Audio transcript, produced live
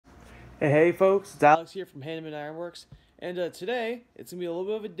Hey folks, it's Alex here from Hannemann Ironworks, and today it's going to be a little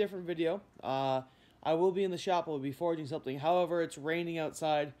bit of a different video. I will be in the shop, I will be forging something, however it's raining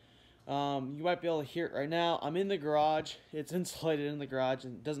outside. You might be able to hear it right now. I'm in the garage, it's insulated in the garage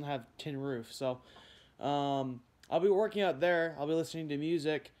and it doesn't have tin roof, so I'll be working out there, I'll be listening to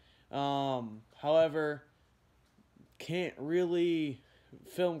music, however can't really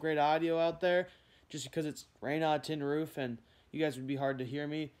film great audio out there just because it's raining on a tin roof and you guys would be hard to hear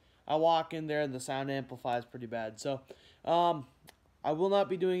me. I walk in there and the sound amplifies pretty bad. So I will not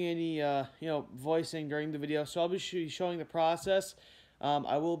be doing any voicing during the video. So I'll be showing the process.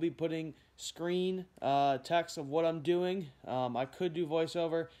 I will be putting screen text of what I'm doing. I could do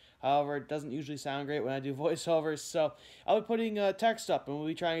voiceover. However, it doesn't usually sound great when I do voiceovers. So I'll be putting text up and we'll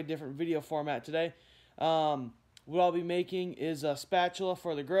be trying a different video format today. What I'll be making is a spatula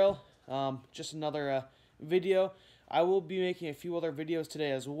for the grill. Just another video. I will be making a few other videos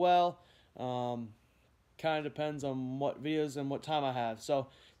today as well. Kind of depends on what videos and what time I have. So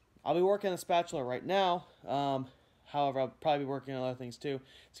I'll be working on the spatula right now. However, I'll probably be working on other things too.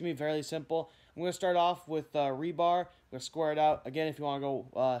 It's going to be fairly simple. I'm going to start off with rebar. I'm going to square it out. Again, if you want to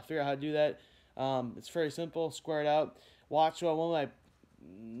go figure out how to do that, it's very simple. Square it out. Watch one of my,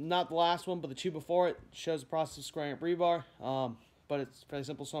 not the last one, but the two before it shows the process of squaring up rebar. But it's fairly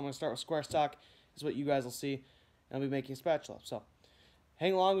simple, so I'm going to start with square stock. This is what you guys will see. I'll be making a spatula. So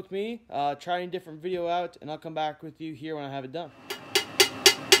hang along with me, try a different video out, and I'll come back with you here when I have it done.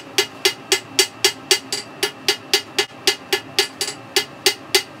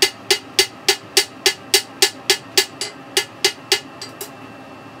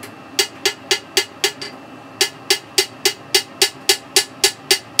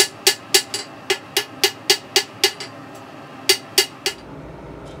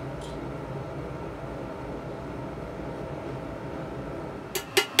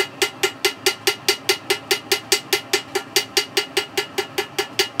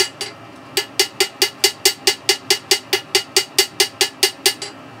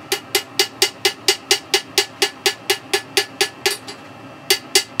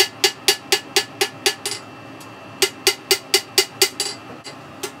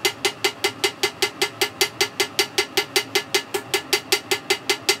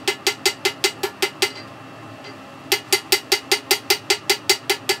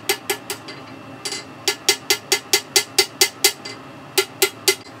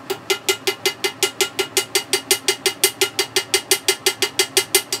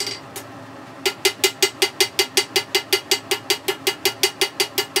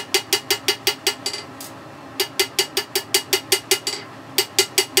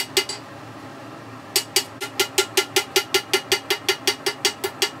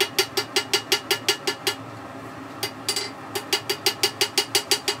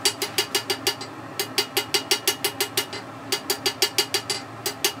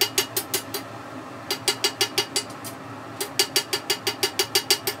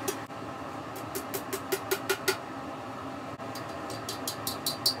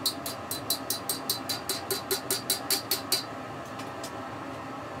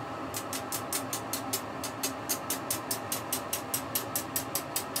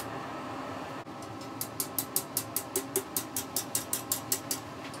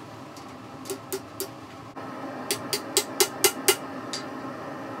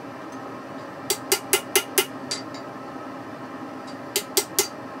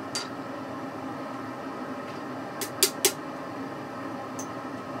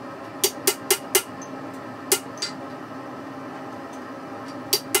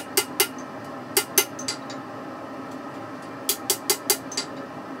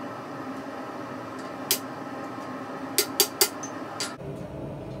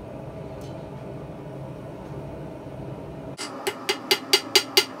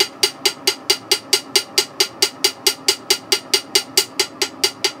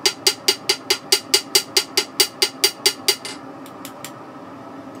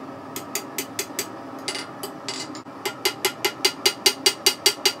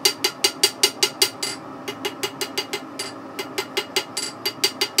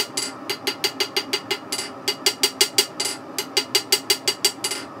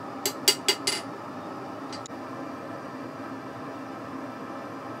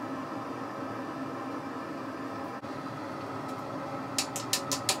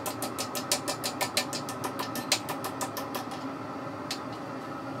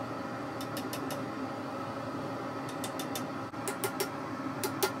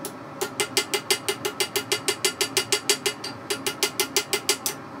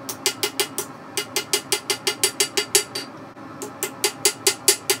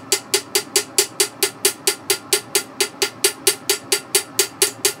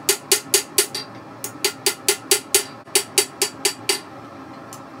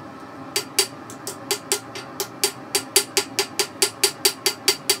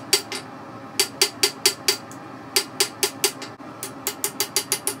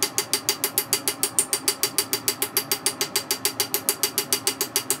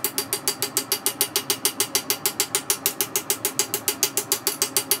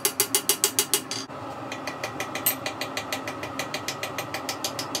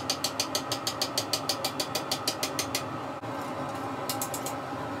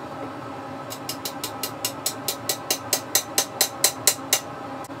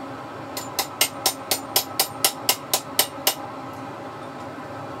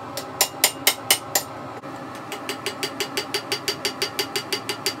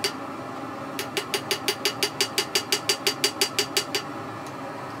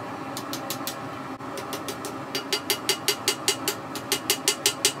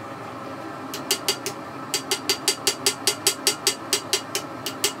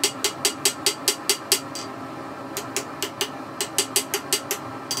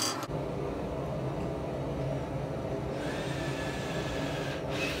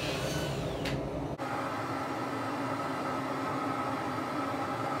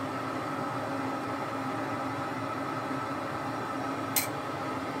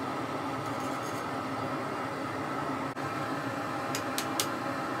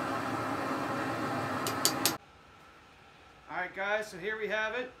 guys, so here we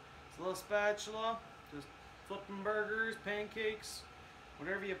have it. It's a little spatula, just flipping burgers, pancakes,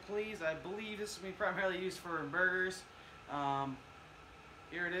 whatever you please. I believe this is going to be primarily used for burgers.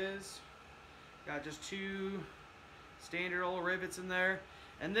 Here it is. Got just 2 standard old rivets in there.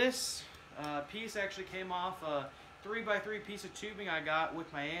 And this piece actually came off a 3x3 piece of tubing I got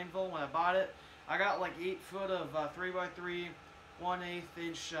with my anvil when I bought it. I got like 8 foot of 3x3 1/8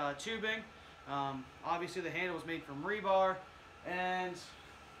 inch tubing. Obviously the handle was made from rebar, and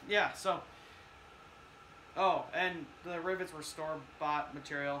yeah, so and the rivets were store-bought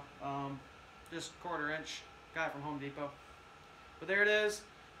material, just 1/4 inch, got it from Home Depot. But there it is.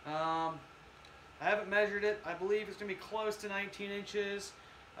 I haven't measured it. I believe it's gonna be close to 19 inches.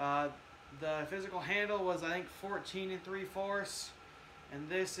 The physical handle was, I think, 14 3/4, and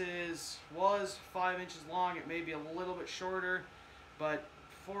this was 5 inches long. It may be a little bit shorter, but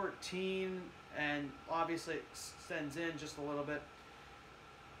 14, and obviously it extends in just a little bit.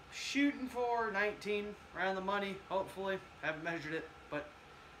 Shooting for 19, around the money, hopefully. Haven't measured it, but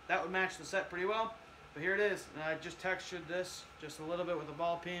that would match the set pretty well. But here it is, and I just textured this just a little bit with a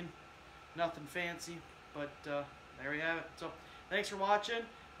ball peen. Nothing fancy, but there we have it. So thanks for watching.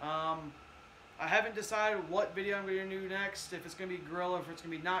 I haven't decided what video I'm going to do next, if it's going to be grill or if it's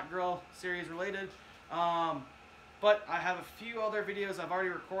going to be not grill series related. But I have a few other videos I've already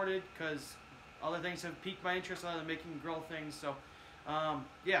recorded because other things have piqued my interest other than making grill things. So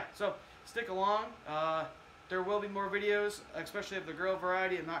yeah, so stick along. There will be more videos, especially of the grill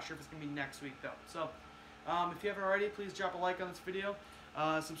variety. I'm not sure if it's going to be next week though. So if you haven't already, please drop a like on this video.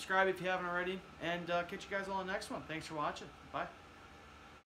 Subscribe if you haven't already. And catch you guys all on the next one. Thanks for watching. Bye.